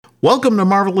Welcome to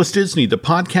Marvelous Disney, the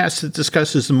podcast that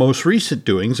discusses the most recent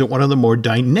doings at one of the more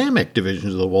dynamic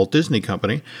divisions of the Walt Disney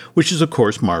Company, which is, of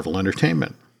course, Marvel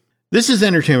Entertainment. This is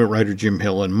entertainment writer Jim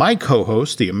Hill, and my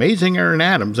co-host, the amazing Aaron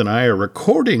Adams, and I are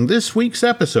recording this week's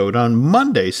episode on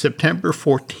Monday, September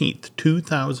 14th,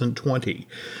 2020.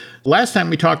 Last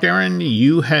time we talked, Aaron,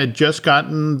 you had just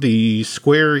gotten the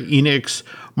Square Enix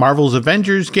Marvel's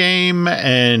Avengers game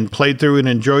and played through and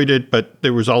enjoyed it, but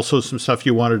there was also some stuff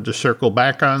you wanted to circle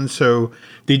back on. So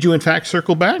did you, in fact,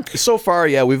 circle back? So far,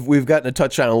 yeah, we've gotten to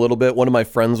touch on a little bit. One of my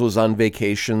friends was on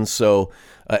vacation, so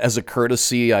as a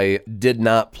courtesy, I did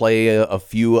not play a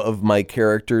few of my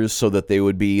characters so that they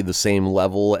would be the same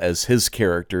level as his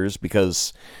characters,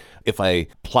 because if I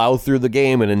plow through the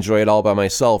game and enjoy it all by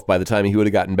myself, by the time he would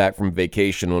have gotten back from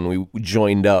vacation when we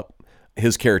joined up,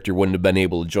 his character wouldn't have been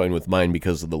able to join with mine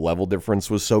because of the level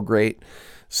difference was so great.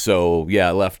 So, yeah,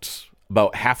 I left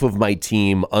about half of my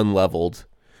team unleveled,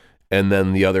 and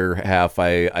then the other half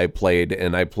I played,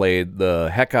 and I played the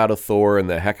heck out of Thor and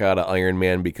the heck out of Iron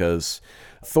Man, because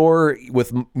Thor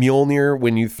with Mjolnir,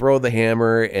 when you throw the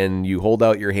hammer and you hold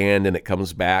out your hand and it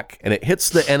comes back and it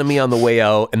hits the enemy on the way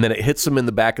out and then it hits him in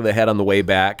the back of the head on the way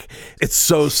back, it's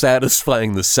so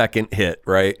satisfying the second hit,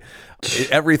 right?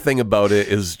 Everything about it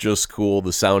is just cool.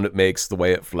 The sound it makes, the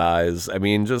way it flies. I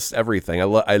mean, just everything.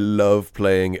 I love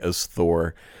playing as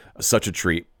Thor. Such a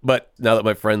treat. But now that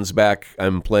my friend's back,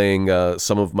 I'm playing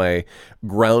some of my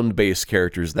ground-based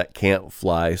characters that can't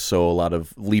fly. So a lot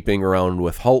of leaping around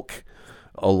with Hulk,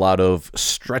 a lot of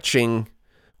stretching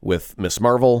with Miss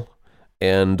Marvel,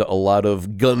 and a lot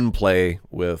of gunplay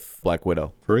with Black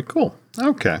Widow. Very cool.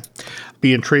 Okay.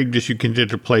 Be intrigued as you continue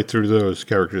to play through those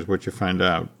characters, what you find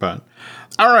out. But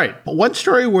all right. One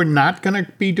story we're not going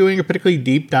to be doing a particularly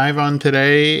deep dive on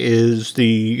today is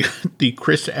the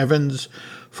Chris Evans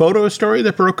photo story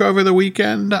that broke over the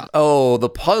weekend. Oh, the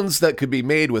puns that could be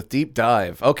made with deep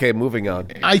dive. Okay, moving on.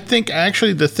 I think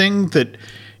actually the thing that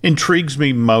intrigues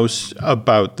me most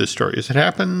about this story is it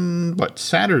happened,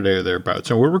 Saturday or thereabouts.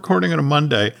 So we're recording on a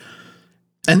Monday.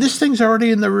 And this thing's already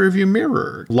in the rearview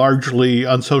mirror, largely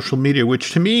on social media,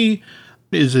 which to me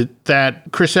is it that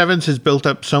Chris Evans has built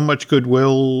up so much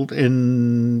goodwill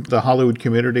in the Hollywood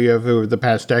community over the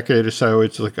past decade or so.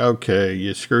 It's like, okay,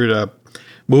 you screwed up,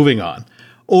 moving on.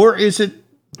 Or is it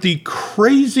the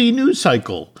crazy news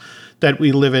cycle that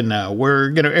we live in now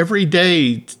where, every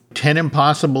day 10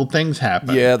 impossible things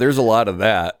happen? Yeah, there's a lot of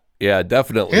that. Yeah,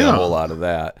 definitely a whole lot of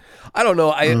that. I don't know.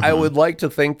 I would like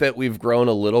to think that we've grown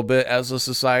a little bit as a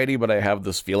society, but I have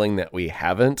this feeling that we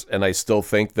haven't. And I still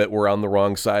think that we're on the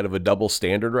wrong side of a double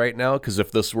standard right now. Because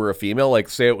if this were a female, like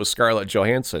say it was Scarlett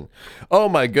Johansson, oh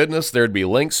my goodness, there'd be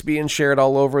links being shared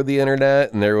all over the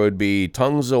internet and there would be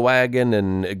tongues a wagging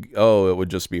and it would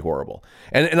just be horrible.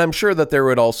 And I'm sure that there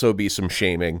would also be some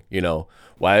shaming,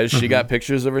 why has she got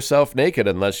pictures of herself naked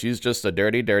unless she's just a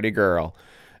dirty, dirty girl?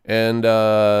 And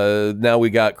now we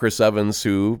got Chris Evans,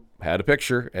 who had a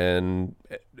picture, and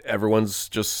everyone's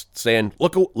just saying,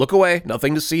 look away,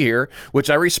 nothing to see here,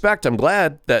 which I respect. I'm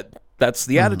glad that that's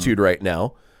the attitude right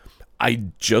now. I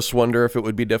just wonder if it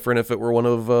would be different if it were one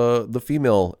of the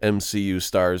female MCU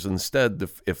stars instead,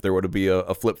 if there would be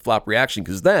a flip-flop reaction,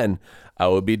 because then I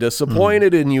would be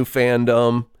disappointed in you,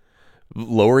 fandom.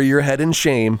 Lower your head in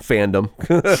shame, fandom.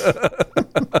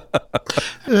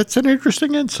 That's an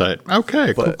interesting insight.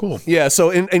 Okay, cool. Yeah, so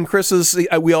in Chris's,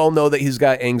 we all know that he's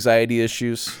got anxiety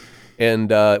issues, and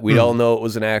we all know it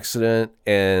was an accident,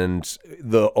 and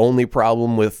the only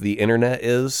problem with the internet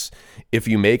is if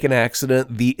you make an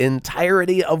accident, the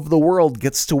entirety of the world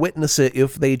gets to witness it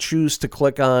if they choose to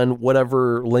click on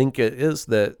whatever link it is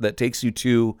that takes you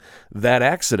to that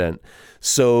accident.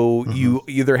 So you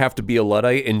either have to be a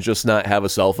Luddite and just not have a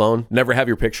cell phone, never have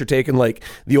your picture taken, like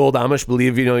the old Amish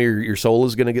believe, your soul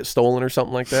is going to get stolen or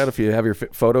something like that if you have your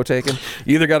photo taken.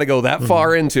 You either got to go that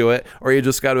far into it, or you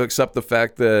just got to accept the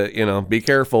fact that, be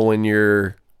careful when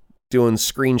you're doing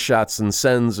screenshots and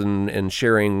sends and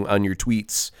sharing on your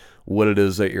tweets what it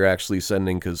is that you're actually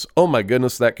sending, because, oh my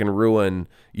goodness, that can ruin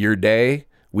your day,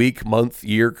 week, month,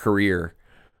 year, career,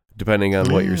 depending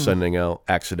on what you're sending out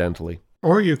accidentally.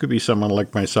 Or you could be someone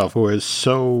like myself who has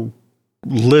so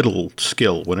little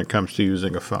skill when it comes to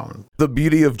using a phone. The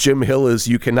beauty of Jim Hill is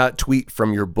you cannot tweet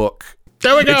from your book.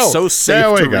 There we go. It's so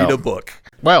safe to read a book.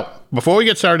 Well, before we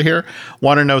get started here,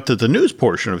 want to note that the news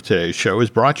portion of today's show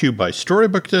is brought to you by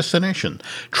Storybook Destination,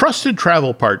 trusted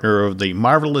travel partner of the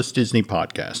Marvelous Disney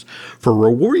podcast. For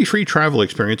a worry-free travel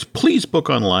experience, please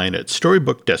book online at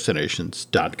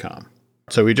storybookdestinations.com.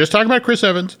 So we just talked about Chris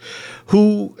Evans,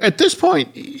 who at this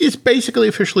point is basically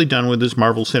officially done with his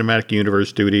Marvel Cinematic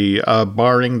Universe duty,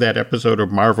 barring that episode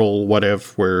of Marvel What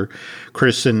If where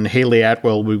Chris and Haley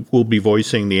Atwell will be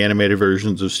voicing the animated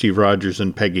versions of Steve Rogers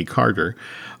and Peggy Carter.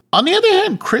 On the other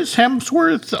hand, Chris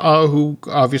Hemsworth, who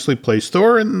obviously plays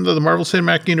Thor in the Marvel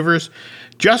Cinematic Universe,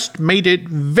 just made it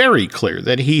very clear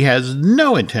that he has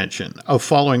no intention of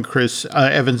following Chris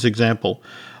Evans' example.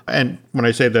 And when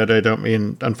I say that, I don't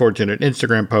mean unfortunate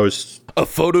Instagram posts. A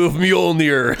photo of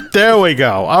Mjolnir. There we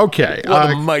go. Okay.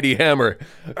 What a mighty hammer.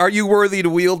 Are you worthy to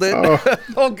wield it?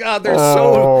 Oh God, there's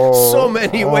so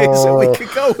many ways that we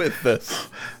could go with this.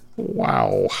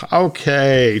 Wow.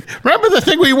 Okay. Remember the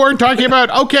thing we weren't talking about?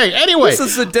 Okay. Anyway. This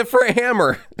is a different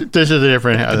hammer. This is a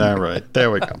different hammer. All right.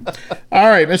 There we go. All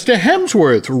right. Mr.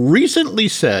 Hemsworth recently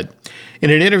said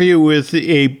in an interview with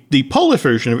the Polish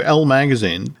version of Elle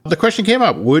magazine, the question came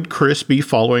up, would Chris be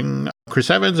following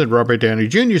Chris Evans and Robert Downey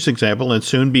Jr.'s example and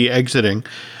soon be exiting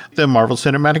the Marvel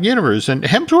Cinematic Universe? And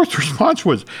Hemsworth's response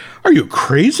was, are you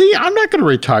crazy? I'm not going to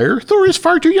retire. Thor is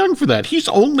far too young for that. He's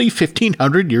only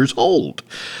 1,500 years old.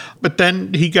 But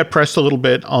then he got pressed a little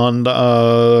bit on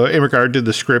in regard to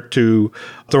the script to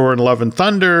Thor and Love and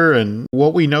Thunder. And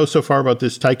what we know so far about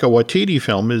this Taika Waititi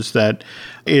film is that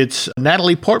it's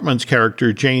Natalie Portman's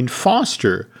character, Jane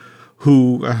Foster,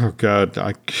 who, oh God,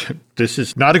 this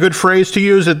is not a good phrase to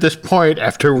use at this point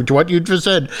after what you just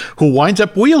said, who winds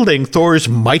up wielding Thor's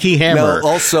mighty hammer. Now,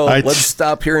 also, let's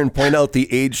stop here and point out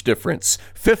the age difference.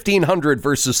 1,500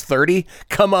 versus 30?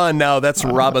 Come on now, that's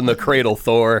robbing the cradle,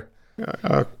 Thor.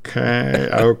 Okay.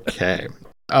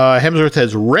 Hemsworth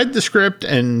has read the script,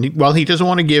 and while he doesn't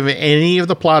want to give any of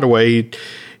the plot away,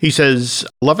 he says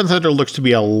Love and Thunder looks to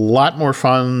be a lot more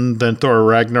fun than Thor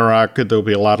Ragnarok. There'll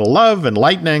be a lot of love and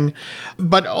lightning.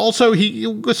 But also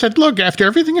he said, look, after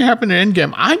everything that happened in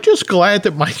Endgame, I'm just glad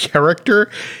that my character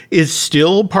is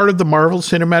still part of the Marvel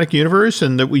Cinematic Universe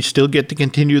and that we still get to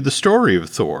continue the story of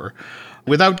Thor.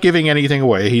 Without giving anything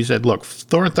away, he said, look,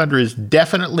 Thor and Thunder is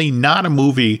definitely not a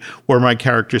movie where my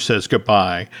character says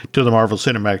goodbye to the Marvel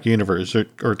Cinematic Universe,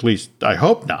 or at least I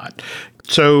hope not.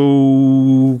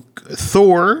 So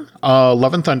Thor,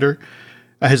 Love and Thunder,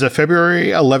 has a February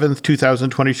 11th,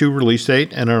 2022 release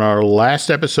date. And in our last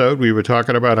episode, we were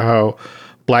talking about how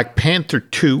Black Panther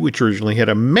 2, which originally had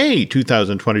a May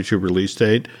 2022 release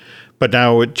date, but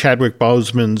now with Chadwick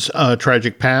Boseman's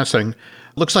tragic passing,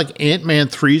 looks like Ant-Man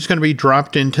 3 is going to be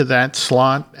dropped into that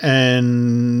slot,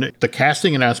 and the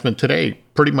casting announcement today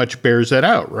pretty much bears that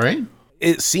out, right?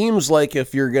 It seems like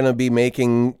if you're going to be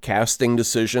making casting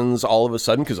decisions all of a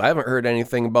sudden, because I haven't heard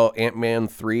anything about Ant-Man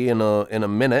 3 in a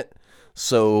minute,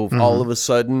 so all of a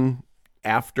sudden,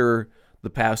 after the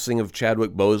passing of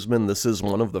Chadwick Boseman, this is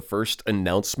one of the first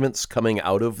announcements coming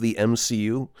out of the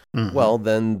MCU, well,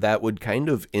 then that would kind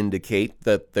of indicate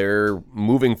that they're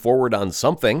moving forward on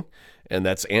something. And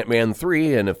that's Ant-Man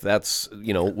 3, and if that's,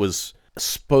 was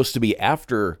supposed to be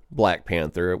after Black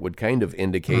Panther, it would kind of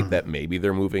indicate that maybe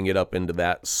they're moving it up into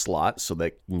that slot so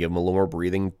that can give them a little more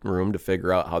breathing room to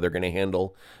figure out how they're going to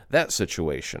handle that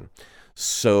situation.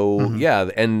 So, yeah,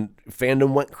 and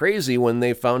fandom went crazy when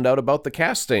they found out about the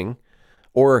casting,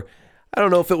 or I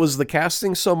don't know if it was the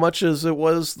casting so much as it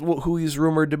was who he's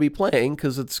rumored to be playing,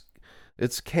 because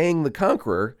it's Kang the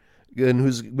Conqueror, and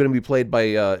who's going to be played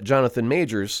by Jonathan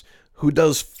Majors, who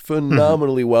does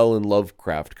phenomenally well in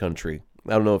Lovecraft Country.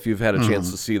 I don't know if you've had a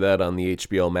chance to see that on the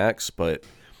HBO Max, but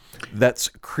that's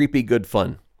creepy good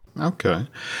fun. Okay.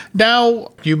 Now,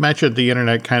 you mentioned the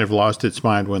internet kind of lost its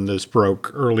mind when this broke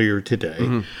earlier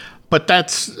today, but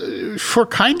that's for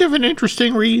kind of an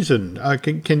interesting reason.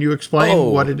 Can you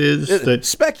explain what it is? That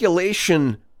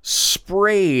speculation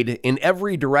sprayed in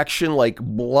every direction like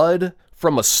blood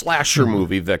from a slasher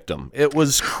movie victim. It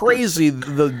was crazy,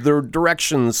 the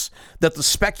directions that the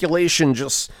speculation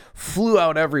just flew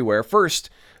out everywhere. First,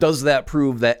 does that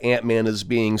prove that Ant-Man is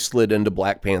being slid into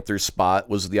Black Panther's spot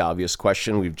was the obvious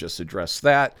question. We've just addressed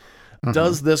that.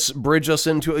 Does this bridge us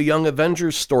into a Young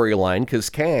Avengers storyline? Because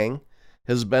Kang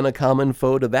has been a common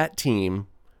foe to that team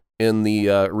in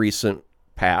the recent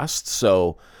past,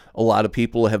 so a lot of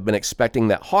people have been expecting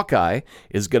that Hawkeye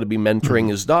is going to be mentoring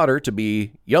his daughter to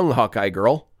be young Hawkeye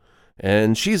girl,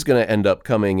 and she's going to end up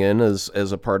coming in as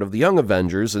a part of the Young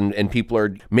Avengers, and people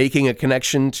are making a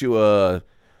connection to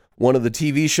one of the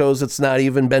TV shows that's not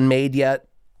even been made yet,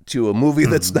 to a movie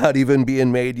that's not even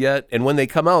being made yet, and when they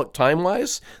come out,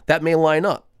 time-wise, that may line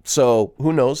up. So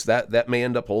who knows, that may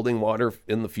end up holding water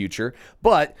in the future.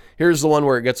 But here's the one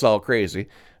where it gets all crazy.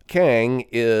 Kang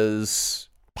is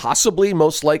possibly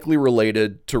most likely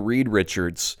related to Reed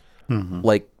Richards,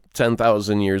 like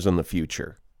 10,000 years in the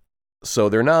future. So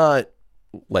they're not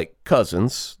like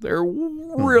cousins. They're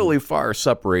really far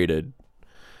separated.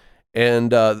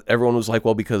 And everyone was like,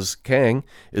 well, because Kang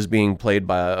is being played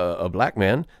by a black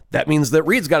man, that means that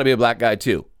Reed's got to be a black guy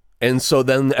too. And so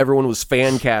then everyone was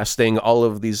fan casting all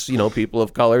of these, people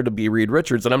of color to be Reed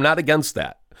Richards. And I'm not against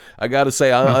that. I got to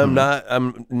say, I'm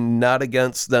not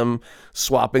against them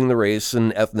swapping the race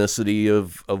and ethnicity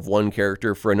of one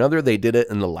character for another. They did it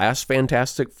in the last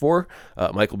Fantastic Four.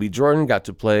 Michael B. Jordan got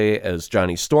to play as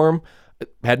Johnny Storm.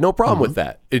 Had no problem with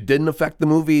that. It didn't affect the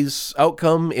movie's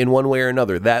outcome in one way or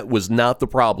another. That was not the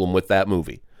problem with that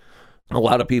movie. A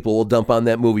lot of people will dump on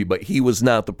that movie, but he was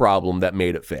not the problem that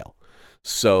made it fail.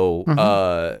 So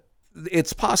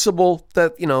it's possible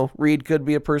that, Reed could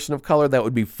be a person of color. That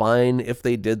would be fine if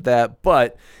they did that.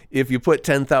 But if you put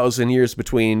 10,000 years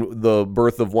between the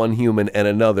birth of one human and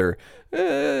another,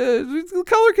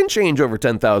 color can change over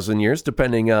 10,000 years,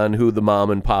 depending on who the mom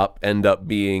and pop end up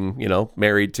being,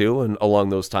 married to and along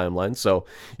those timelines. So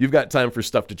you've got time for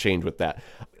stuff to change with that.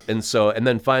 And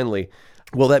then finally,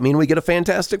 will that mean we get a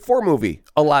Fantastic Four movie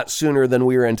a lot sooner than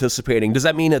we were anticipating? Does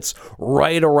that mean it's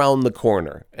right around the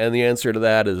corner? And the answer to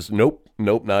that is nope,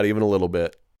 not even a little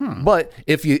bit. But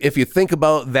if you think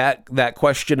about that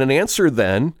question and answer,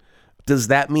 then does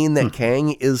that mean that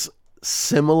Kang is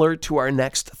similar to our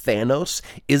next Thanos?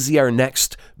 Is he our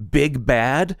next big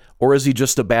bad, or is he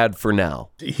just a bad for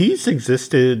now? He's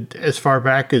existed as far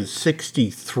back as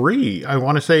 1963. I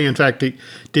want to say, in fact,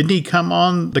 didn't he come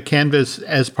on the canvas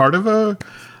as part of a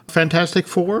Fantastic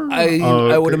Four?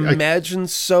 I would imagine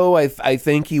so. I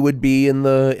think he would be in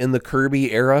the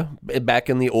Kirby era, back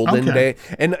in the olden day.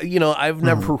 And I've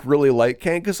never really liked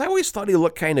Kang because I always thought he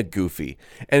looked kind of goofy.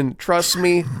 And trust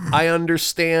me, I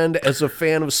understand as a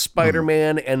fan of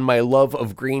Spider-Man and my love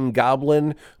of Green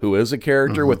Goblin, who is a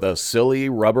character with a silly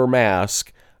rubber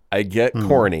mask. I get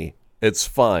corny. It's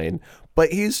fine.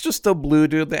 But he's just a blue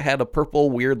dude that had a purple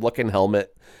weird looking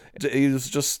helmet. He was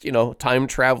just, time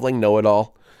traveling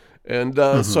know-it-all. And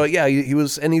so, yeah, he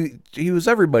was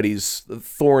everybody's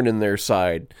thorn in their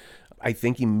side. I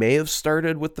think he may have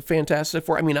started with the Fantastic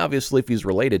Four. I mean, obviously, if he's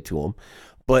related to him,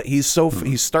 but he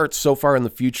starts so far in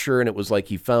the future, and it was like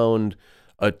he found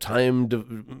a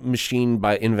time machine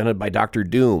invented by Dr.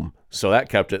 Doom. So that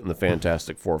kept it in the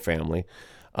Fantastic Four family.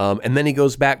 And then he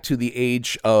goes back to the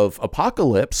age of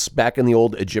Apocalypse, back in the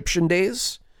old Egyptian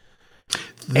days.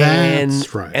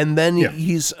 That's right. And then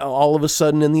he's all of a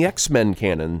sudden in the X-Men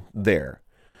canon there.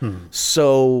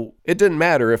 So it didn't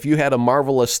matter if you had a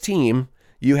marvelous team,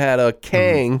 you had a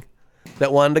Kang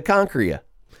that wanted to conquer you.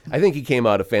 I think he came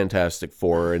out of Fantastic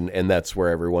Four, and that's where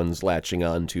everyone's latching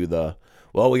on to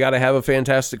we got to have a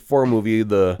Fantastic Four movie.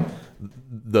 The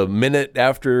minute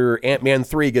after Ant-Man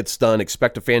 3 gets done,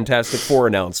 expect a Fantastic Four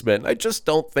announcement. I just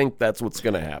don't think that's what's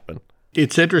going to happen.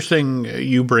 It's interesting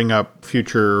you bring up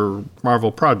future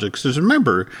Marvel projects. Because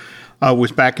remember, it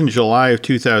was back in July of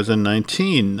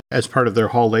 2019, as part of their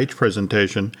Hall H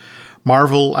presentation,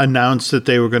 Marvel announced that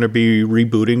they were going to be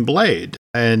rebooting Blade.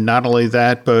 And not only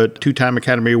that, but two-time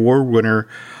Academy Award winner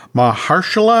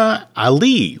Mahershala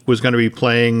Ali was going to be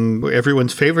playing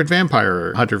everyone's favorite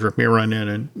vampire hunter from here on in.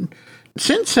 And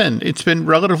since then, it's been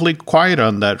relatively quiet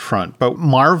on that front. But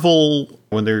Marvel,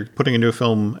 when they're putting a new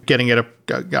film, getting it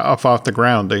off the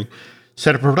ground, they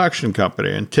set up a production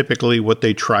company. And typically what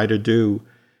they try to do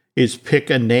is pick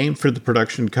a name for the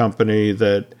production company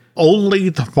that only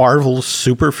the Marvel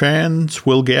superfans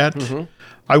will get.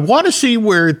 I want to see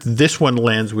where this one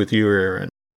lands with you, Aaron.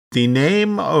 The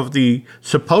name of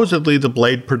supposedly the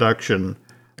Blade production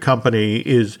company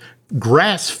is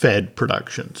Grass-Fed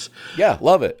Productions. Yeah,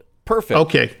 love it. Perfect.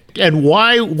 Okay. And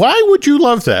why would you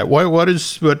love that? What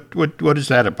is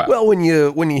that about? Well, when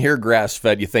you hear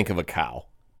grass-fed, you think of a cow.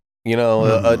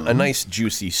 A nice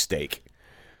juicy steak.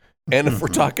 And if we're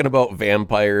talking about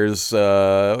vampires, they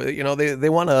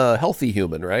want a healthy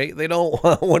human, right? They don't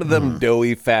want one of them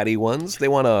doughy, fatty ones. They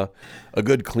want a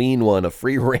good, clean one, a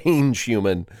free-range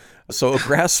human. So a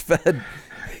grass-fed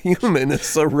human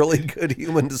is a really good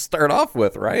human to start off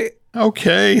with, right?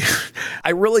 Okay.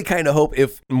 I really kind of hope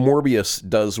if Morbius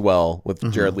does well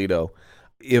with Jared Leto,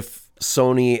 if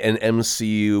Sony and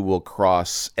MCU will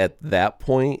cross at that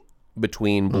point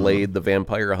between Blade the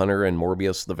Vampire Hunter and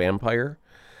Morbius the Vampire.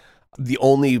 The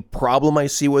only problem I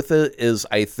see with it is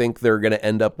I think they're going to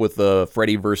end up with a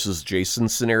Freddy versus Jason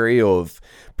scenario of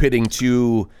pitting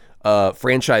two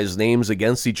franchise names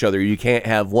against each other. You can't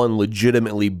have one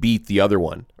legitimately beat the other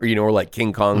one. Or like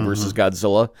King Kong versus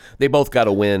Godzilla. They both got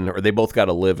to win, or they both got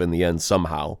to live in the end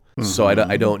somehow. So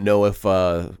I don't know if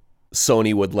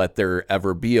Sony would let there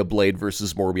ever be a Blade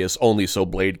versus Morbius, only so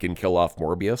Blade can kill off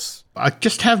Morbius. I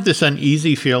just have this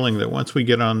uneasy feeling that once we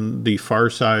get on the far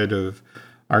side of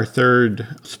our third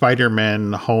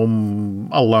Spider-Man Home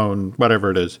Alone,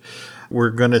 whatever it is, we're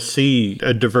going to see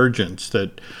a divergence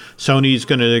that Sony's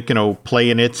going to, play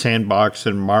in its sandbox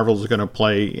and Marvel's going to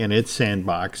play in its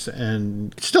sandbox,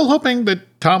 and still hoping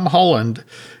that Tom Holland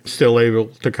is still able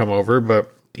to come over.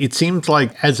 But it seems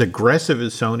like as aggressive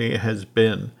as Sony has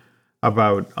been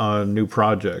about new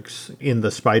projects in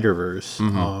the Spider-Verse,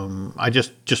 I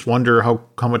just wonder how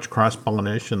much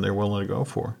cross-pollination they're willing to go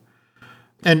for.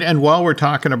 And while we're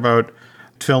talking about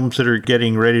films that are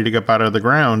getting ready to get out of the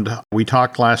ground, we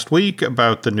talked last week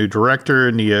about the new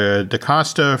director, Nia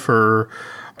DaCosta, for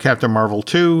Captain Marvel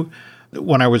 2.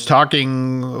 When I was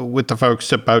talking with the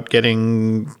folks about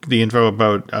getting the info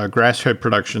about Grassfed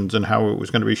Productions and how it was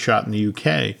going to be shot in the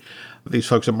UK, these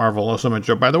folks at Marvel also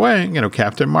mentioned, by the way,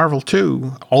 Captain Marvel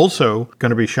 2 also going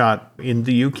to be shot in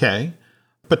the UK.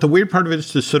 But the weird part of it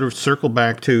is to sort of circle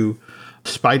back to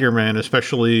Spider-Man,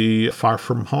 especially Far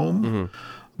From Home.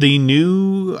 The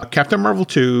new Captain Marvel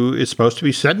 2 is supposed to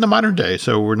be set in the modern day,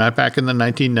 so we're not back in the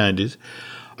 1990s.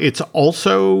 It's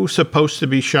also supposed to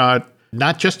be shot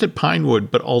not just at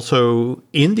Pinewood, but also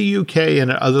in the UK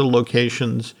and at other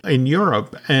locations in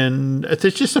Europe. And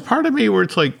there's just a part of me where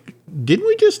it's like, didn't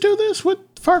we just do this with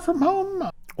Far From Home?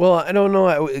 Well, I don't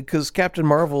know, because Captain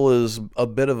Marvel is a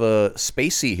bit of a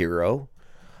spacey hero.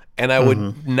 And I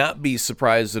would not be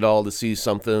surprised at all to see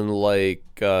something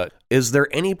like, is there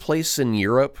any place in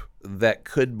Europe that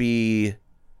could be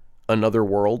another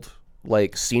world?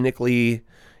 Like scenically,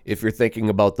 if you're thinking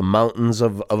about the mountains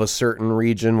of a certain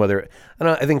region,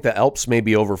 I think the Alps may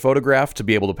be over-photographed to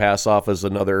be able to pass off as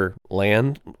another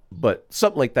land, but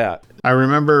something like that. I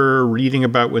remember reading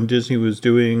about when Disney was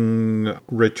doing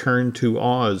Return to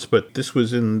Oz, but this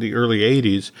was in the early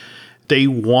 80s. They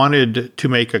wanted to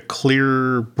make a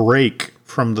clear break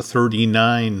from the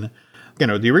 39,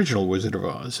 the original Wizard of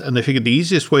Oz. And they figured the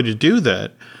easiest way to do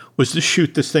that was to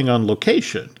shoot this thing on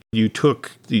location. You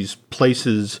took these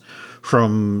places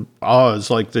from Oz,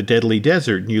 like the Deadly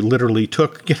Desert, and you literally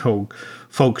took,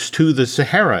 folks to the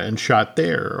Sahara and shot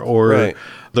there. Or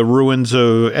the ruins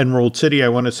of Emerald City, I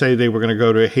want to say they were going to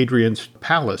go to Hadrian's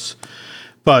Palace.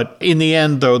 But in the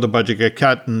end, though, the budget got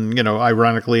cut, and,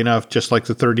 ironically enough, just like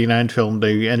the 39 film,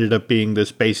 they ended up being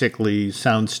this basically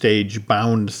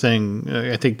soundstage-bound thing.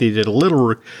 I think they did a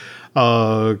little,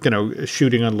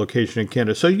 shooting on location in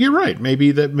Canada. So you're right.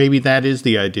 Maybe that is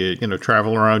the idea.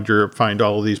 Travel around Europe, find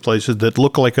all of these places that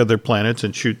look like other planets,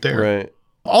 and shoot there. Right.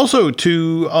 Also,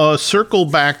 to circle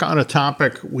back on a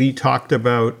topic we talked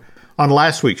about on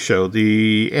last week's show,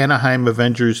 the Anaheim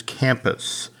Avengers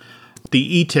campus,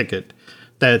 the e-ticket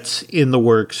that's in the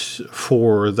works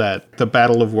for the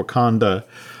Battle of Wakanda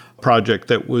project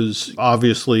that was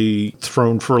obviously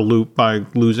thrown for a loop by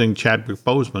losing Chadwick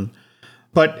Boseman.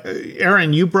 But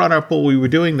Aaron, you brought up while we were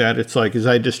doing that, it's like, as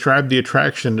I described the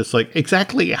attraction, it's like,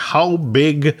 exactly how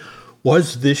big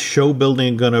was this show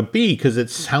building going to be? Because it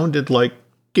sounded like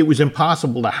it was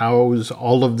impossible to house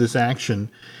all of this action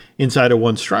inside of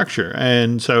one structure.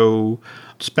 And so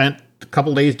spent a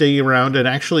couple days digging around and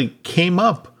actually came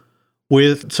up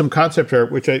with some concept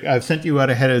art, which I've sent you out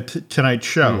ahead of tonight's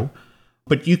show.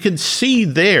 But you can see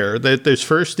there that there's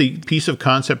first the piece of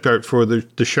concept art for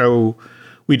the show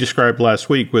we described last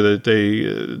week, where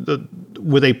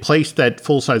they placed that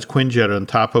full-size Quinjet on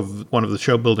top of one of the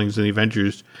show buildings in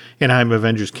the Anaheim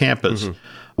Avengers campus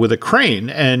with a crane.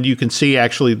 And you can see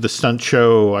actually the stunt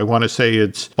show. I want to say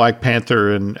it's Black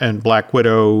Panther and Black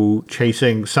Widow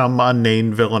chasing some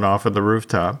unnamed villain off of the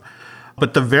rooftop.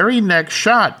 But the very next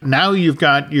shot, now you've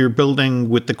got your building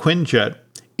with the Quinjet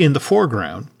in the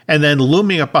foreground. And then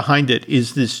looming up behind it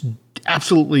is this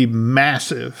absolutely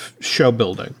massive show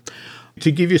building.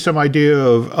 To give you some idea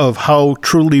of how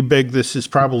truly big this is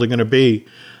probably going to be,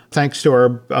 thanks to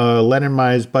our Len and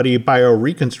Mai's buddy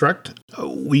BioReconstruct,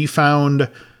 we found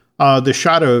the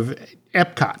shot of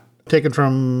Epcot, taken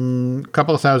from a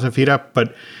couple of thousand feet up,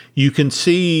 but you can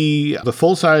see the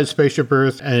full-size Spaceship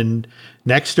Earth, and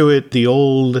next to it, the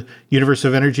old Universe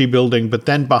of Energy building. But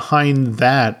then behind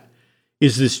that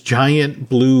is this giant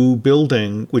blue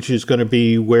building, which is going to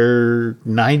be where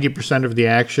 90% of the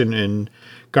action in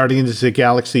Guardians of the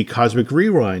Galaxy Cosmic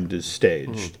Rewind is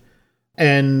staged.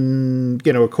 And,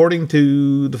 according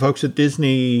to the folks at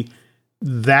Disney,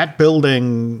 that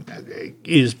building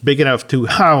is big enough to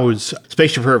house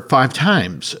Spaceship Earth 5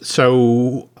 times.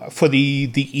 So for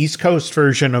the East Coast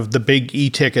version of the big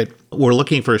e-ticket, we're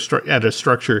looking for at a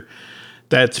structure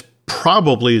that's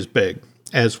probably as big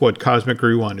as what Cosmic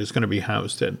Rewind is going to be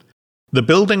housed in. The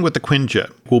building with the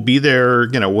Quinjet will be there,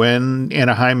 when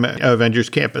Anaheim Avengers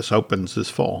Campus opens this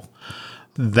fall.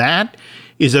 That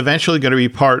is eventually going to be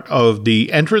part of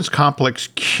the entrance complex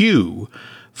queue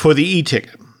for the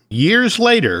e-ticket. Years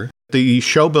later, the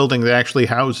show building that actually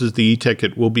houses the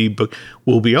e-ticket will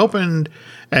be opened,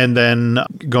 and then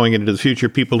going into the future,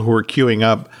 people who are queuing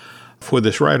up for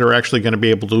this ride are actually going to be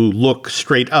able to look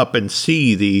straight up and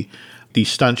see the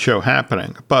stunt show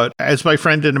happening. But as my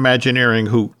friend in Imagineering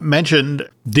who mentioned,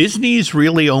 Disney's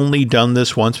really only done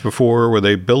this once before, where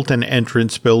they built an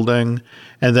entrance building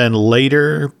and then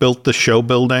later built the show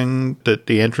building that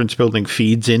the entrance building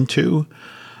feeds into.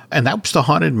 And that was the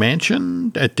Haunted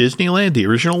Mansion at Disneyland, the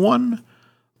original one.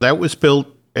 That was built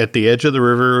at the edge of the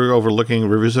river overlooking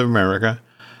Rivers of America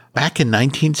back in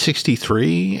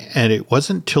 1963. And it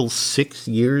wasn't till 6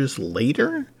 years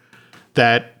later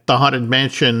that the Haunted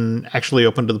Mansion actually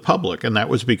opened to the public. And that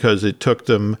was because it took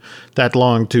them that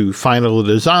long to final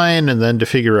design and then to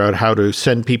figure out how to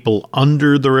send people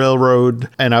under the railroad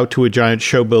and out to a giant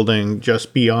show building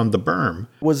just beyond the berm.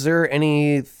 Was there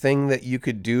anything that you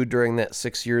could do during that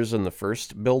 6 years in the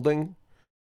first building?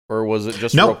 Or was it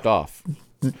just roped off?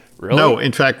 Really? No,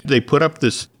 in fact, they put up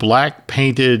this black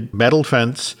painted metal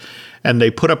fence, and they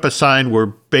put up a sign where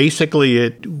basically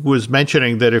it was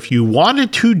mentioning that if you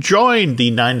wanted to join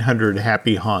the 900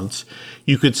 Happy Haunts,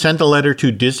 you could send a letter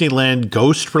to Disneyland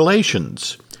Ghost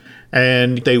Relations,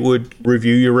 and they would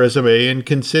review your resume and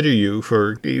consider you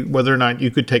for whether or not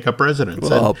you could take up residence.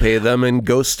 Well, I'll pay them in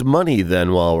ghost money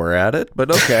then while we're at it,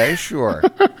 but okay, sure.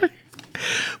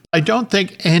 I don't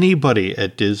think anybody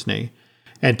at Disney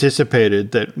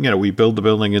anticipated that, we build the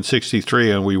building in 63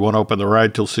 and we won't open the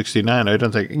ride till 69. I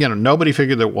don't think, nobody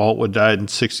figured that Walt would die in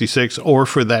 66, or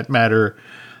for that matter,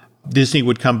 Disney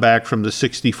would come back from the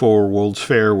 64 World's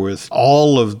Fair with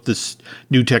all of this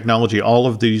new technology, all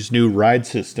of these new ride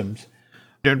systems.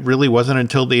 It really wasn't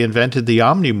until they invented the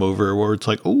Omnimover where it's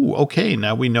like, oh, okay,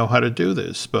 now we know how to do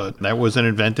this. But that wasn't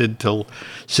invented till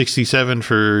 67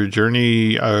 for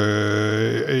Journey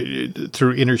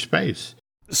through Inner Space.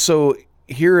 So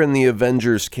here in the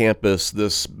Avengers Campus,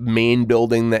 this main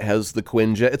building that has the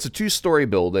Quinjet, it's a 2-story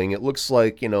building. It looks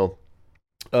like,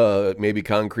 maybe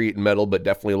concrete and metal, but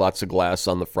definitely lots of glass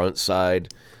on the front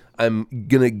side. I'm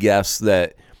going to guess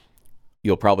that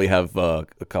you'll probably have a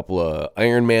couple of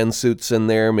Iron Man suits in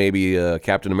there, maybe a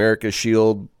Captain America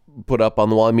shield put up on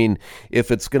the wall. I mean,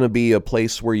 if it's going to be a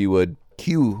place where you would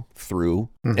queue through,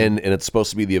 and it's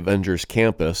supposed to be the Avengers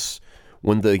Campus,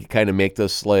 wouldn't they kind of make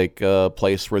this like a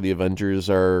place where the Avengers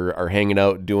are hanging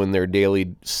out doing their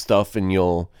daily stuff, and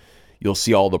you'll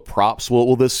see all the props?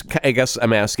 Will this, I guess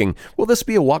I'm asking, will this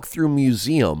be a walkthrough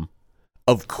museum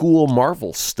of cool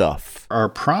Marvel stuff? Our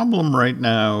problem right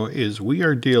now is we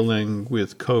are dealing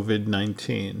with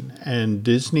COVID-19, and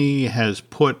Disney has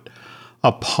put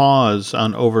a pause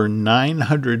on over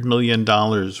 $900 million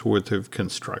worth of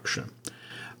construction.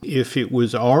 If it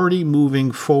was already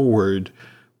moving forward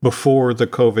before the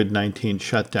COVID-19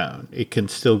 shutdown, it can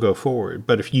still go forward.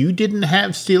 But if you didn't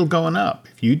have steel going up,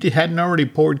 if you hadn't already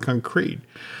poured concrete,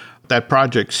 that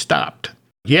project stopped.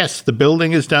 Yes, the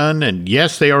building is done, and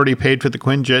yes, they already paid for the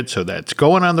Quinjet, so that's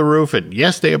going on the roof, and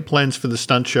yes, they have plans for the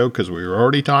stunt show, because we were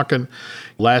already talking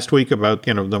last week about,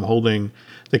 them holding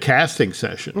the casting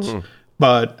sessions.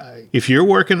 But if you're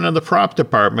working in the prop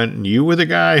department, and you were the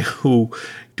guy who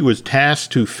was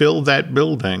tasked to fill that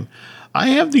building, I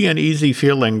have the uneasy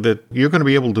feeling that you're going to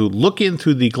be able to look in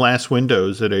through the glass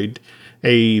windows at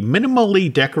a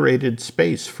minimally decorated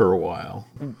space for a while.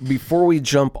 Before we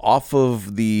jump off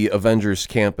of the Avengers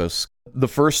Campus, the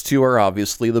first two are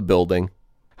obviously the building.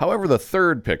 However, the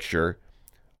third picture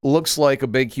looks like a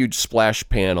big, huge splash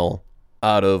panel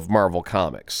out of Marvel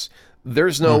Comics.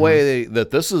 There's no way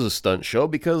that this is a stunt show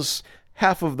because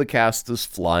half of the cast is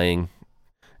flying,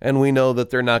 and we know that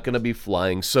they're not going to be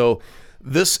flying. So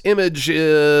this image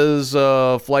is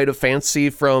a flight of fancy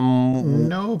from...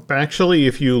 No, actually,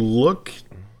 if you look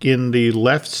in the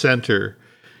left center,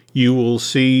 you will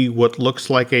see what looks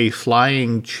like a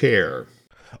flying chair.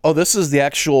 Oh, this is the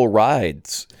actual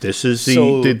rides. This is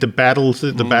the battle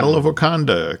of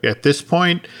Wakanda. At this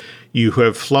point, you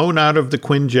have flown out of the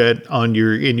Quinjet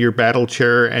in your battle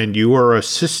chair, and you are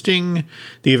assisting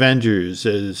the Avengers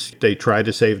as they try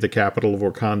to save the capital of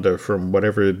Wakanda from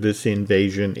whatever this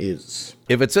invasion is.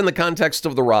 If it's in the context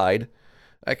of the ride,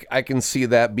 I can see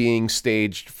that being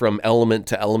staged from element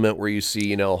to element, where you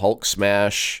see, Hulk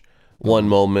smash one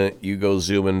moment, you go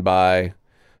zooming by,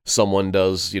 someone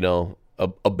does,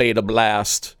 a beta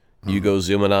blast, you go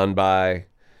zooming on by.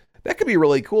 That could be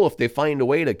really cool if they find a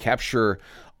way to capture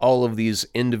all of these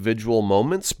individual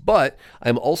moments, but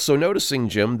I'm also noticing,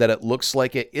 Jim, that it looks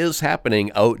like it is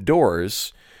happening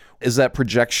outdoors. Is that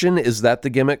projection? Is that the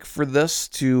gimmick for this,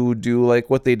 to do like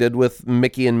what they did with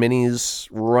Mickey and Minnie's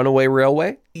Runaway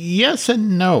Railway? Yes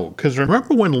and no, because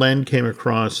remember when Len came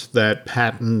across that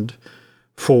patent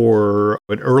for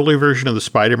an early version of the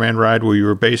Spider-Man ride where you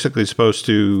were basically supposed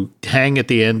to hang at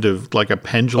the end of like a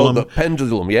pendulum? Oh, the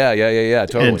pendulum. Yeah,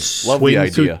 totally. Love the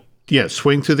idea.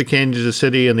 Swing through the Kansas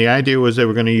City. And the idea was they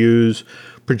were going to use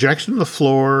projection on the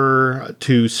floor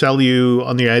to sell you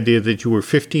on the idea that you were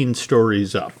 15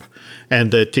 stories up.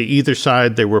 And that to either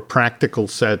side, there were practical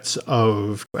sets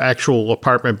of actual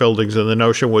apartment buildings. And the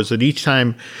notion was that each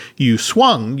time you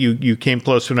swung, you came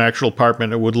close to an actual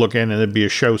apartment, it would look in and there'd be a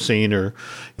show scene or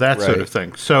that sort of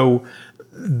thing. So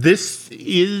this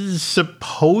is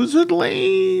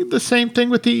supposedly the same thing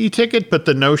with the e-ticket, but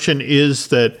the notion is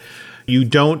that you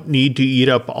don't need to eat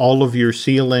up all of your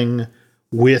ceiling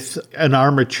with an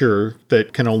armature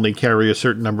that can only carry a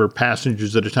certain number of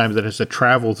passengers at a time that has to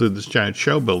travel through this giant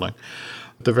show building.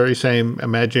 The very same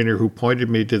Imagineer who pointed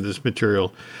me to this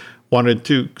material wanted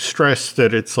to stress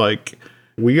that it's like,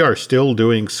 we are still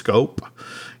doing scope.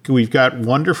 We've got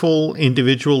wonderful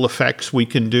individual effects we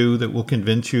can do that will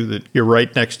convince you that you're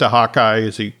right next to Hawkeye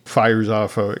as he fires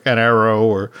off an arrow,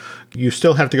 or you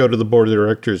still have to go to the board of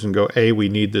directors and go, hey, we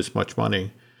need this much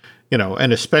money.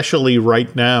 And especially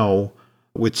right now,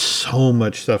 with so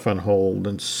much stuff on hold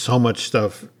and so much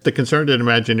stuff, the concern at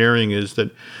Imagineering is that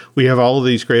we have all of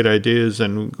these great ideas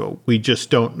and we just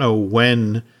don't know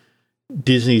when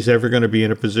Disney's ever going to be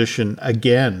in a position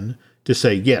again to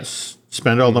say, yes,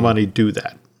 spend all the money, do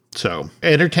that. So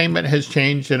entertainment has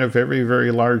changed in a very,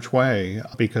 very large way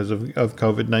because of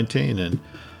COVID-19. And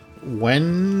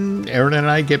when Aaron and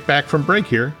I get back from break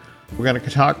here, we're going to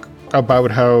talk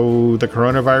about how the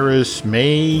coronavirus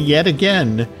may yet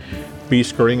again be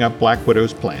screwing up Black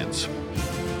Widow's plans.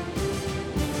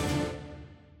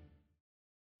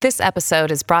 This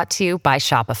episode is brought to you by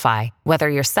Shopify. Whether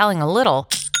you're selling a little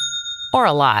or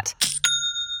a lot,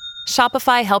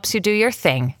 Shopify helps you do your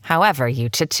thing, however you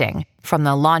cha-ching. From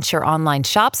the launch your online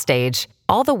shop stage,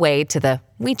 all the way to the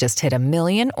we just hit 1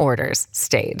 million orders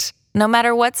stage. No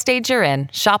matter what stage you're in,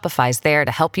 Shopify's there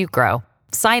to help you grow.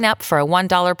 Sign up for a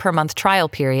 $1 per month trial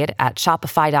period at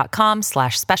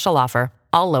shopify.com/special offer,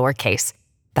 all lowercase.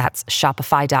 That's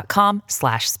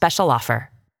shopify.com/special offer.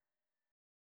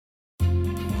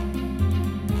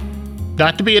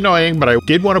 Not to be annoying, but I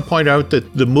did want to point out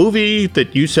that the movie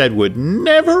that you said would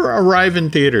never arrive in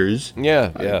theaters,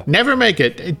 never make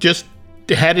it just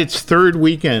had its third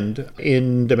weekend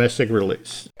in domestic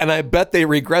release. And I bet they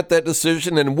regret that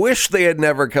decision and wish they had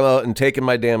never come out and taken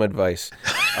my damn advice.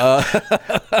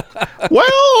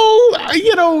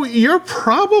 Well, you're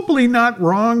probably not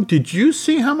wrong. Did you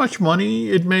see how much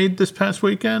money it made this past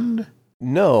weekend?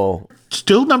 No.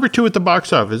 Still number 2 at the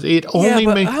box office. It only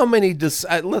made... How many...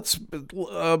 let's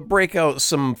break out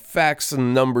some facts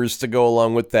and numbers to go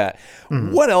along with that.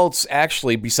 Mm-hmm. What else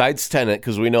actually, besides Tenet,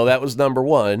 because we know that was number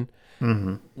 1,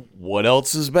 what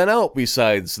else has been out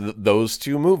besides those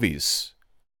 2 movies?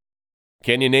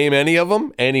 Can you name any of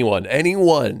them? Anyone?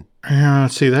 Yeah,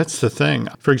 see, that's the thing.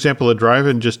 For example, a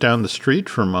drive-in just down the street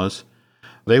from us,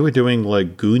 they were doing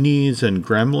like Goonies and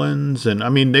Gremlins, and I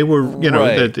mean, they were,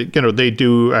 they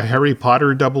do a Harry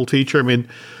Potter double feature. I mean,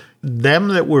 them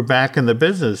that were back in the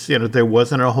business, there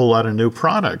wasn't a whole lot of new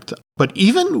product. But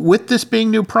even with this being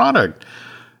new product,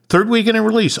 third weekend in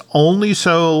release only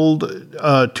sold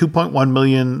 2.1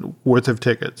 million worth of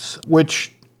tickets,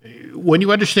 which, when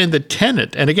you understand that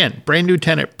Tenet, and again, brand new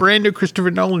Tenet, brand new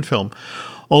Christopher Nolan film,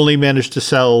 only managed to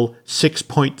sell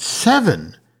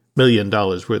 $6.7 million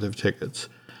worth of tickets.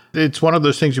 It's one of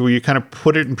those things where you kind of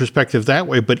put it in perspective that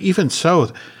way, but even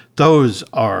so, those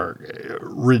are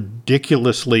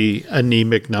ridiculously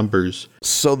anemic numbers.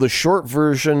 So the short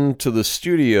version to the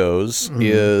studios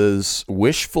is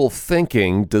wishful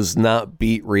thinking does not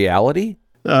beat reality?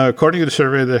 According to the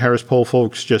survey that Harris Poll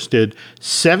folks just did,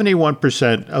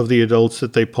 71% of the adults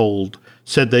that they polled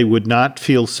said they would not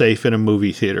feel safe in a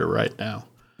movie theater right now.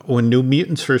 When New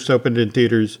Mutants first opened in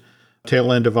theaters,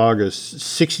 tail end of August,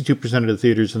 62% of the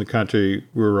theaters in the country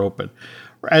were open.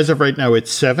 As of right now,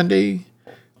 it's 70,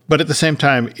 but at the same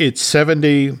time, it's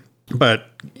 70, but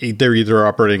they're either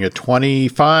operating at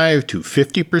 25 to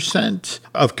 50%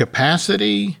 of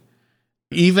capacity.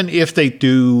 Even if they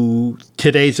do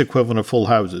today's equivalent of full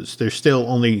houses, they're still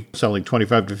only selling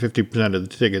 25 to 50% of the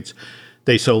tickets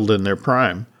they sold in their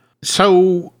prime.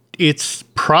 So it's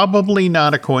probably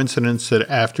not a coincidence that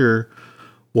after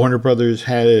Warner Brothers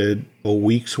had a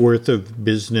week's worth of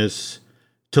business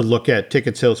to look at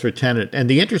ticket sales for Tenet. And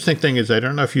the interesting thing is, I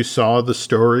don't know if you saw the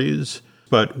stories,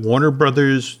 but Warner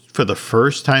Brothers, for the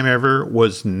first time ever,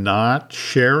 was not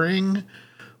sharing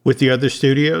with the other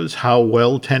studios how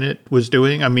well Tenet was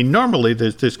doing. I mean, normally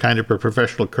there's this kind of a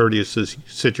professional courteous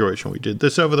situation. We did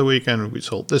this over the weekend, we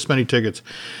sold this many tickets.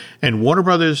 And Warner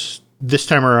Brothers, this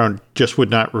time around, just would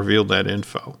not reveal that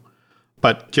info.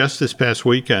 But just this past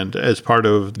weekend, as part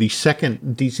of the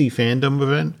second DC fandom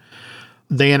event,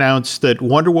 they announced that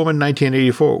Wonder Woman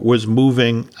 1984 was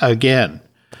moving again.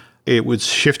 It was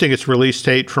shifting its release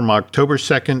date from October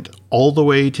 2nd all the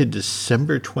way to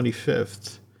December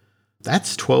 25th.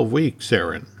 That's 12 weeks,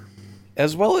 Aaron.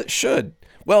 As well it should.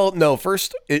 Well, no,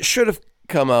 first, it should have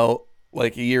come out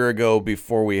like a year ago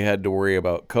before we had to worry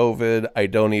about COVID. I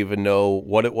don't even know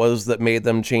what it was that made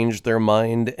them change their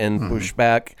mind and push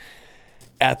back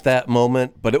at that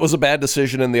moment. But it was a bad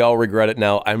decision and they all regret it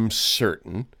now, I'm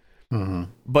certain.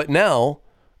 But now,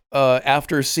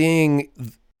 after seeing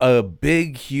a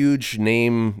big, huge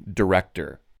name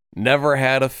director, never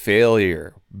had a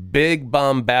failure, big,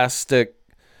 bombastic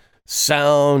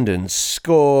sound and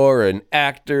score and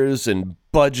actors and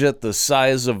budget the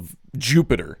size of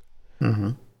Jupiter,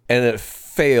 and it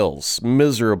fails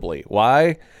miserably.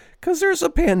 Why? Because there's a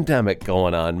pandemic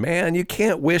going on, man. You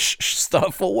can't wish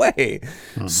stuff away.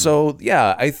 So,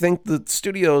 yeah, I think the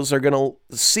studios are going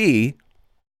to see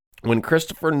when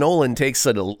Christopher Nolan takes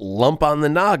a lump on the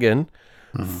noggin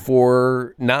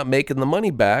for not making the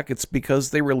money back, it's because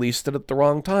they released it at the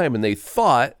wrong time. And they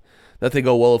thought that they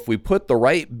go, well, if we put the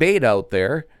right bait out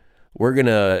there,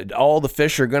 all the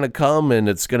fish are going to come and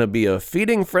it's going to be a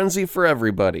feeding frenzy for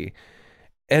everybody.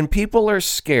 And people are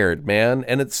scared, man,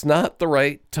 and it's not the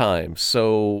right time.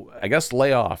 So I guess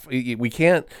lay off. We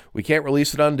can't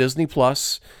release it on Disney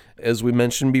Plus, as we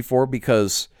mentioned before,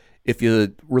 because if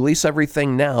you release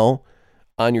everything now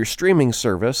on your streaming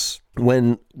service,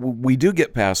 when we do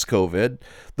get past COVID,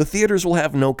 the theaters will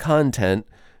have no content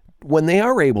when they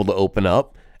are able to open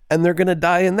up, and they're going to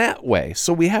die in that way.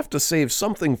 So we have to save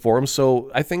something for them.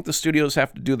 So I think the studios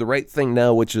have to do the right thing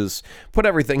now, which is put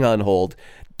everything on hold.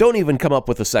 Don't even come up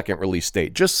with a second release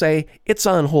date. Just say it's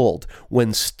on hold.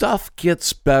 When stuff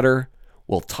gets better,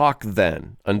 we'll talk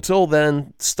then. Until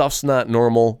then, stuff's not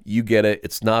normal. You get it.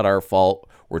 It's not our fault.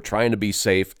 We're trying to be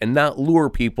safe and not lure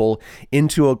people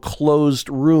into a closed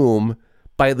room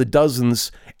by the dozens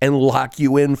and lock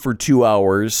you in for 2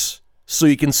 hours so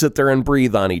you can sit there and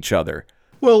breathe on each other.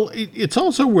 Well, it's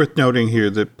also worth noting here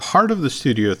that part of the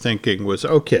studio thinking was,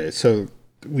 okay, so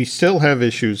we still have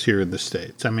issues here in the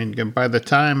States. I mean, by the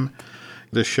time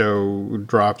the show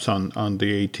drops on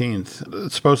the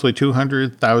 18th, supposedly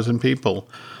 200,000 people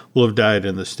will have died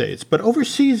in the States. But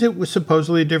overseas, it was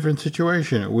supposedly a different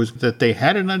situation. It was that they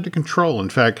had it under control. In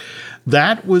fact,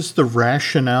 that was the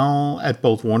rationale at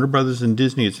both Warner Brothers and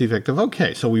Disney. It's the effect of,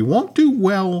 okay, so we won't do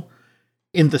well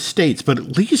in the States, but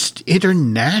at least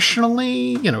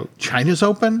internationally, China's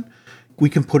open. We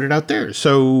can put it out there.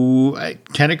 So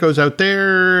Tenet goes out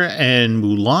there and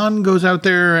Mulan goes out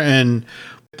there. And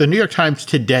the New York Times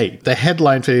today, the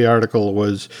headline for the article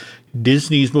was,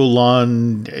 Disney's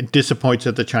Mulan disappoints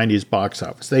at the Chinese box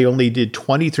office. They only did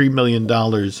 $23 million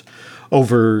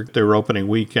over their opening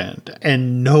weekend.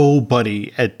 And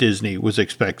nobody at Disney was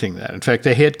expecting that. In fact,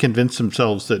 they had convinced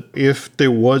themselves that if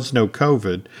there was no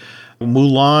COVID,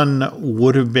 Mulan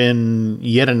would have been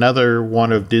yet another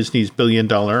one of Disney's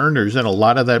billion-dollar earners, and a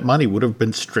lot of that money would have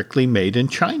been strictly made in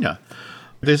China.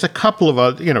 There's a couple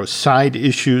of side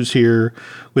issues here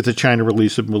with the China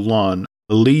release of Mulan.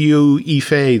 Liu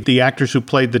Yifei, the actress who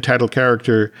played the title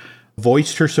character,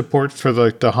 voiced her support for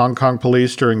the Hong Kong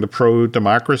police during the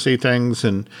pro-democracy things,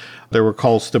 and there were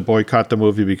calls to boycott the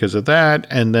movie because of that.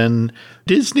 And then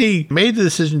Disney made the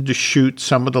decision to shoot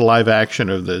some of the live action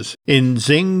of this in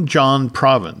Xinjiang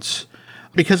province.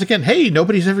 Because again, hey,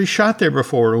 nobody's ever shot there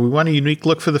before. We want a unique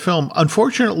look for the film.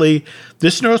 Unfortunately,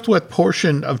 this northwest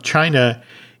portion of China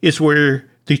is where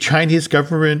the Chinese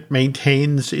government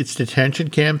maintains its detention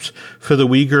camps for the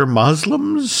Uyghur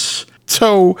Muslims.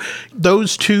 So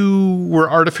those two were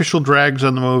artificial drags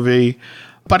on the movie.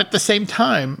 But at the same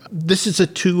time, this is a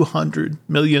 $200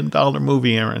 million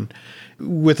movie, Aaron,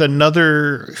 with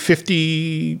another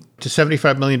 $50 to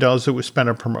 $75 million that was spent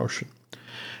on promotion.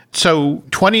 So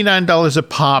 $29 a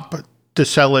pop to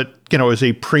sell it, as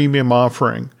a premium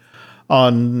offering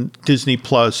on Disney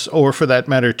Plus, or for that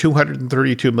matter,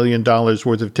 $232 million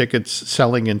worth of tickets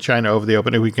selling in China over the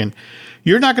opening weekend.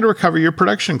 You're not going to recover your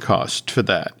production cost for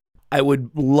that. I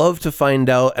would love to find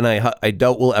out, and I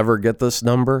doubt we'll ever get this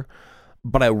number,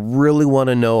 But I really want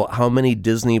to know how many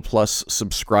Disney Plus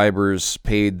subscribers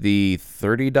paid the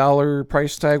 $30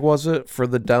 price tag, was it, for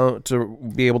the down to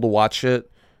be able to watch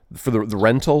it for the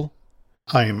rental?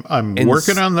 I'm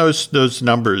working on those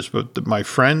numbers, but my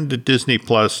friend at Disney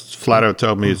Plus flat out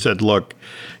told me, he said, look,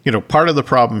 part of the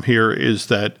problem here is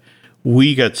that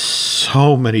we got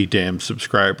so many damn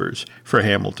subscribers for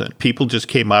Hamilton. People just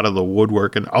came out of the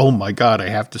woodwork and, oh my God, I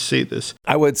have to see this.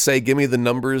 I would say give me the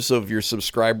numbers of your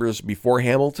subscribers before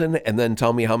Hamilton and then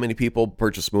tell me how many people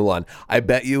purchased Mulan. I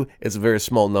bet you it's a very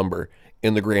small number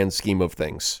in the grand scheme of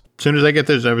things. As soon as I get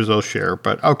those numbers, I'll share.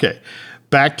 But okay,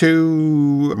 back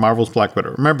to Marvel's Black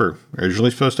Widow. Remember,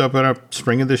 originally supposed to open up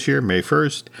spring of this year, May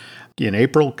 1st. In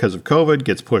April, because of COVID,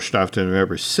 gets pushed off to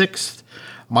November 6th.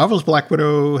 Marvel's Black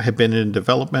Widow had been in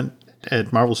development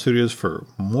at Marvel Studios for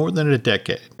more than a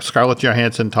decade. Scarlett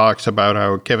Johansson talks about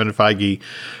how Kevin Feige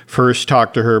first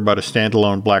talked to her about a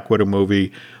standalone Black Widow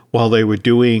movie while they were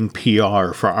doing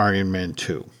PR for Iron Man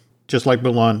 2. Just like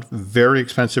Mulan, very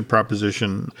expensive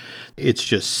proposition. It's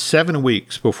just 7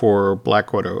 weeks before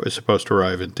Black Widow is supposed to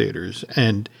arrive in theaters.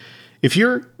 And if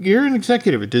you're an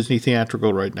executive at Disney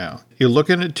Theatrical right now, you're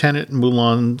looking at Tenet and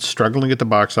Mulan struggling at the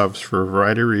box office for a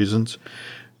variety of reasons.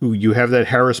 You have that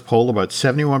Harris poll about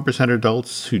 71%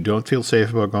 adults who don't feel safe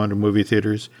about going to movie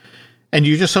theaters. And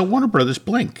you just saw Warner Brothers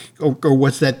blink. Or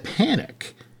was that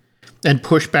panic? And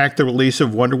push back the release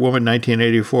of Wonder Woman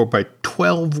 1984 by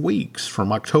 12 weeks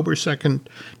from October 2nd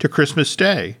to Christmas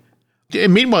Day.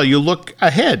 And meanwhile, you look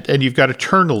ahead and you've got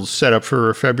Eternals set up for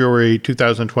a February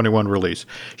 2021 release.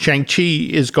 Shang-Chi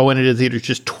is going into theaters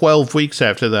just 12 weeks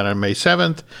after that on May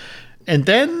 7th. And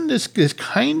then there's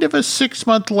kind of a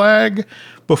 6-month lag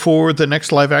before the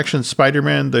next live-action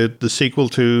Spider-Man, the sequel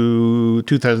to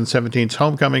 2017's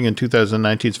Homecoming and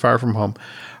 2019's Far From Home,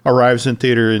 arrives in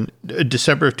theater in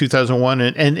December of 2001.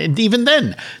 And even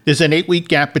then, there's an 8-week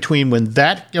gap between when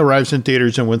that arrives in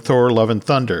theaters and when Thor Love and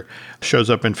Thunder shows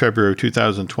up in February of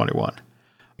 2021.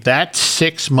 That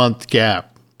 6-month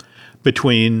gap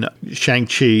between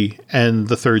Shang-Chi and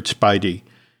the third Spidey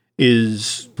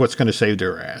is what's going to save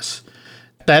their ass.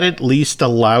 That at least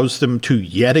allows them to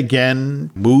yet again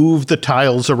move the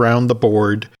tiles around the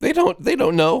board. They don't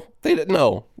know. They don't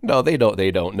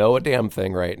know a damn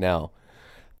thing right now.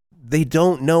 They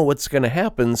don't know what's going to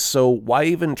happen, so why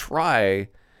even try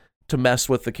to mess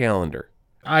with the calendar?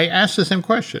 I asked the same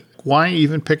question. Why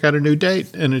even pick out a new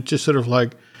date? And it's just sort of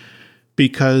like,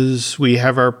 because we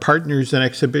have our partners in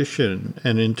exhibition,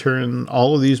 and in turn,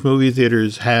 all of these movie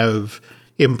theaters have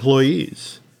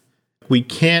employees. We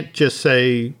can't just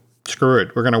say, screw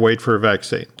it, we're going to wait for a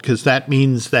vaccine, because that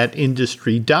means that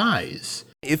industry dies.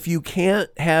 If you can't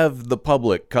have the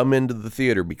public come into the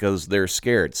theater because they're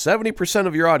scared, 70%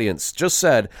 of your audience just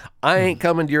said, I ain't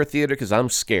coming to your theater because I'm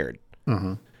scared.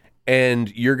 Mm-hmm.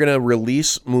 And you're going to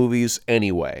release movies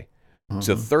anyway. Mm-hmm.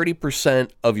 So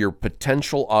 30% of your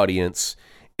potential audience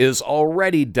is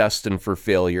already destined for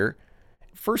failure.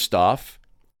 First off,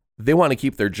 they want to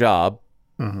keep their job.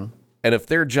 Mm-hmm. And if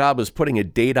their job is putting a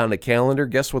date on a calendar,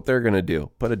 guess what they're going to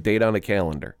do? Put a date on a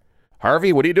calendar.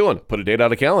 Harvey, what are you doing? Put a date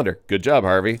on a calendar. Good job,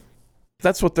 Harvey.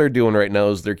 That's what they're doing right now,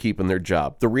 is they're keeping their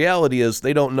job. The reality is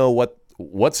they don't know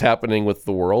what's happening with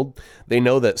the world. They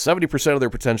know that 70% of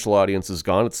their potential audience is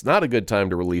gone. It's not a good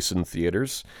time to release in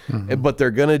theaters, but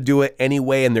they're going to do it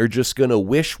anyway, and they're just going to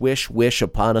wish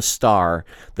upon a star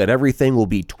that everything will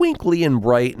be twinkly and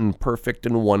bright and perfect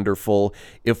and wonderful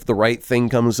if the right thing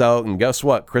comes out. And guess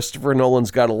what? Christopher Nolan's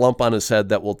got a lump on his head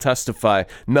that will testify,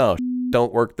 no,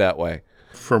 don't work that way.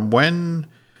 From when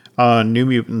New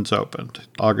Mutants opened,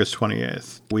 August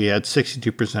 28th, we had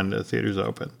 62% of the theaters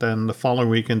open. Then the following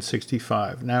weekend,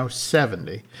 65. Now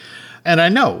 70. And I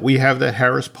know we have that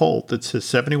Harris poll that says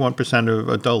 71% of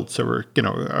adults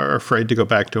are afraid to go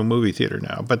back to a movie theater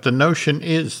now. But the notion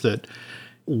is that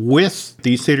with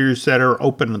these theaters that are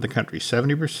open in the country,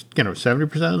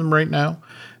 70% of them right now,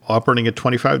 operating at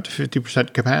 25 to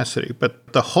 50% capacity.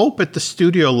 But the hope at the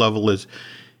studio level is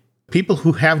people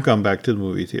who have gone back to the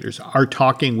movie theaters are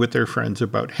talking with their friends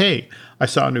about, hey, I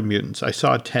saw New Mutants, I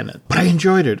saw Tenet, but I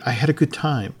enjoyed it. I had a good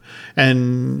time.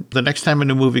 And the next time a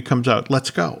new movie comes out,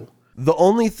 let's go. The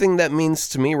only thing that means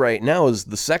to me right now is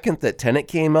the second that Tenet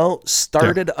came out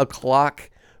started a clock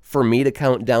for me to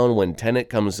count down when Tenet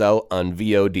comes out on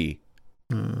VOD.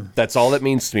 That's all that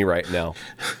means to me right now.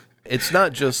 It's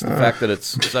not just the fact that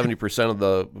it's 70% of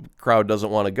the crowd doesn't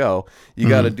want to go. You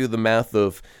got to do the math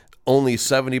of only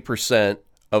 70%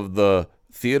 of the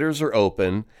theaters are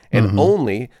open, and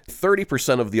only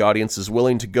 30% of the audience is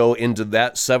willing to go into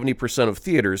that 70% of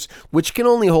theaters, which can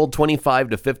only hold 25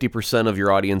 to 50% of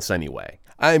your audience anyway.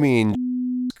 I mean,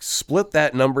 split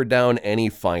that number down any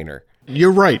finer.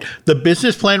 You're right. The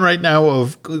business plan right now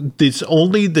of this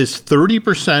only this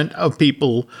 30% of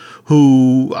people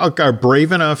who are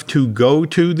brave enough to go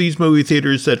to these movie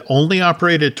theaters that only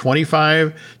operate at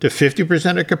 25 to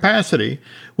 50% of capacity,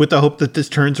 with the hope that this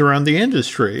turns around the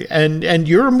industry. And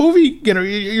you're a movie,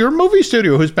 you're a movie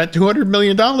studio who spent $200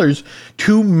 million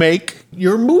to make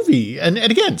your movie. And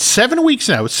again, 7 weeks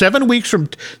now, 7 weeks from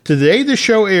today the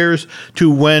show airs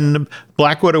to when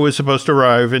Black Widow is supposed to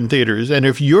arrive in theaters. And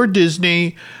if you're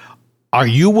Disney, are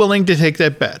you willing to take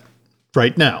that bet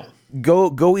right now?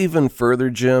 Go even further,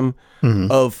 Jim,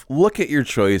 of look at your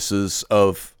choices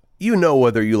of,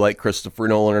 whether you like Christopher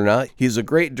Nolan or not. He's a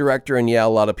great director, and yeah, a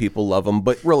lot of people love him,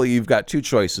 but really you've got two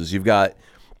choices. You've got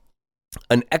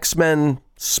an X-Men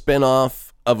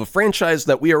spinoff of a franchise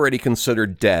that we already consider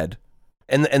dead,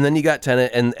 and then you got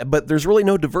Tenet, but there's really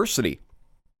no diversity.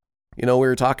 We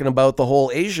were talking about the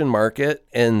whole Asian market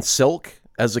and Silk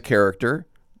as a character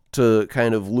to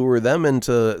kind of lure them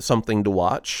into something to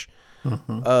watch.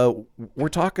 We're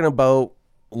talking about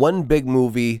one big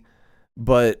movie,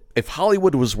 but if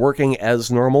Hollywood was working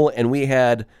as normal and we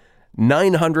had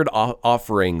 900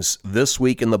 offerings this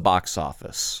week in the box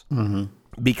office,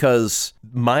 because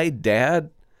my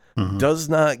dad does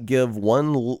not give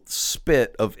one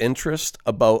spit of interest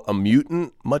about a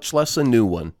mutant, much less a new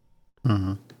one.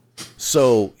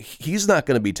 So he's not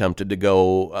going to be tempted to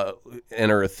go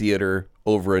enter a theater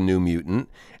over a New Mutant.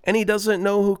 And he doesn't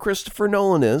know who Christopher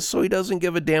Nolan is, so he doesn't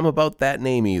give a damn about that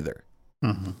name either.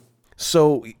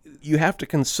 So you have to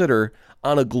consider,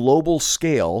 on a global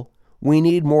scale, we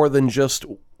need more than just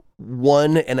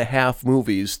 1.5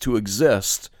 movies to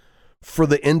exist for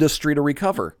the industry to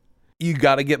recover. You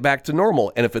got to get back to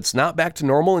normal. And if it's not back to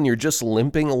normal and you're just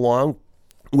limping along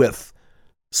with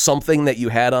something that you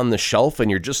had on the shelf and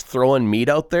you're just throwing meat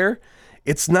out there,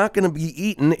 it's not going to be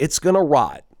eaten. It's going to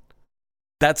rot.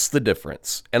 That's the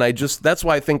difference. And that's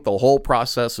why I think the whole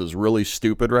process is really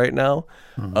stupid right now.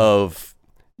 Of,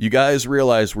 you guys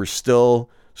realize we're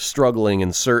still struggling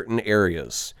in certain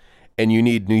areas, and you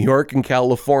need New York and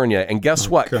California. And guess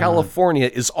what? God.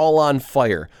 California is all on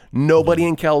fire. Nobody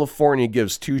in California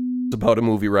gives two shits about a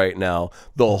movie right now.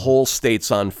 The whole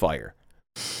state's on fire.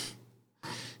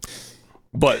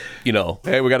 But,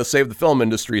 hey, we got to save the film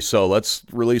industry, so let's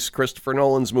release Christopher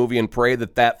Nolan's movie and pray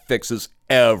that fixes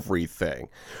everything.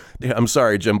 I'm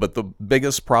sorry, Jim, but the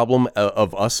biggest problem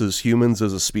of us as humans,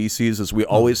 as a species, is we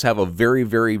always have a very,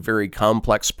 very, very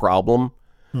complex problem,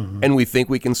 and we think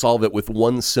we can solve it with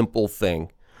one simple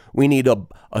thing. We need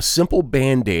a simple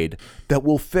Band-Aid that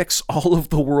will fix all of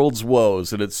the world's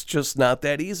woes, and it's just not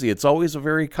that easy. It's always a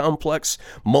very complex,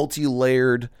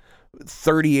 multi-layered,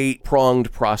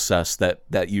 38-pronged process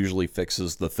that usually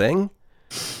fixes the thing,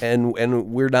 and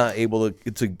we're not able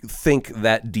to think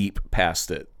that deep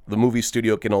past it. The movie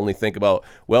studio can only think about,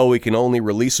 well, we can only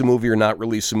release a movie or not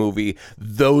release a movie.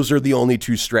 Those are the only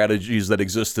two strategies that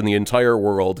exist in the entire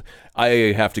world.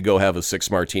 I have to go have a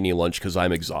 6 martini lunch because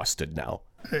I'm exhausted now.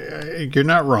 You're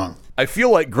not wrong. I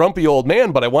feel like grumpy old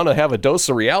man, but I want to have a dose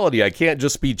of reality. I can't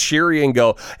just be cheery and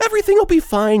go, everything will be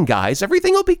fine, guys.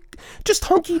 Everything will be just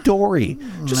hunky-dory.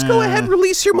 Just go ahead,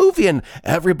 release your movie, and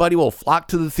everybody will flock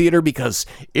to the theater because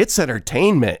it's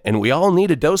entertainment, and we all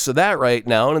need a dose of that right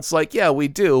now. And it's like, yeah, we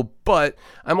do, but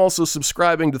I'm also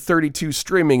subscribing to 32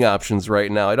 streaming options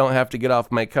right now. I don't have to get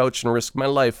off my couch and risk my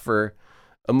life for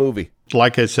a movie.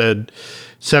 Like I said,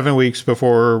 7 weeks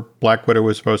before Black Widow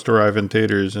was supposed to arrive in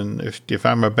theaters, and if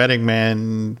I'm a betting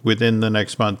man, within the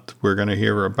next month, we're going to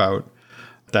hear about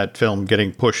that film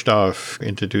getting pushed off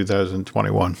into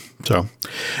 2021. So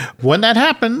when that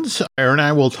happens, Aaron and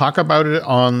I will talk about it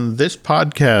on this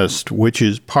podcast, which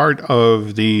is part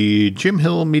of the Jim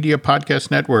Hill Media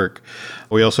Podcast Network.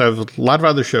 We also have a lot of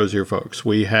other shows here, folks.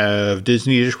 We have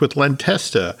Disney-ish with Len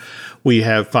Testa. We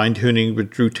have Fine Tuning with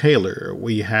Drew Taylor.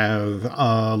 We have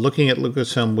Looking at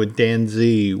Lucasfilm with Dan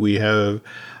Z. We have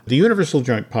the Universal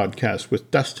Joint Podcast with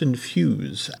Dustin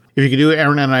Fuse. If you could do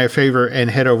Aaron and I a favor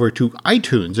and head over to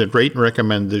iTunes and rate and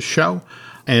recommend this show.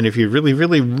 And if you really,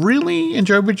 really, really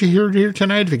enjoyed what you heard here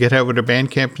tonight, if you get over to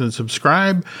Bandcamp and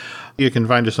subscribe, you can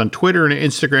find us on Twitter and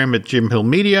Instagram at Jim Hill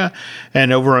Media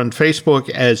and over on Facebook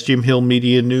as Jim Hill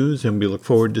Media News. And we look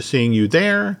forward to seeing you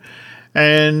there.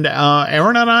 And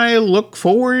Aaron and I look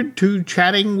forward to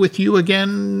chatting with you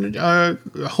again,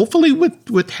 hopefully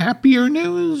with happier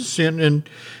news. And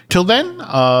till then,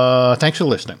 thanks for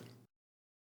listening.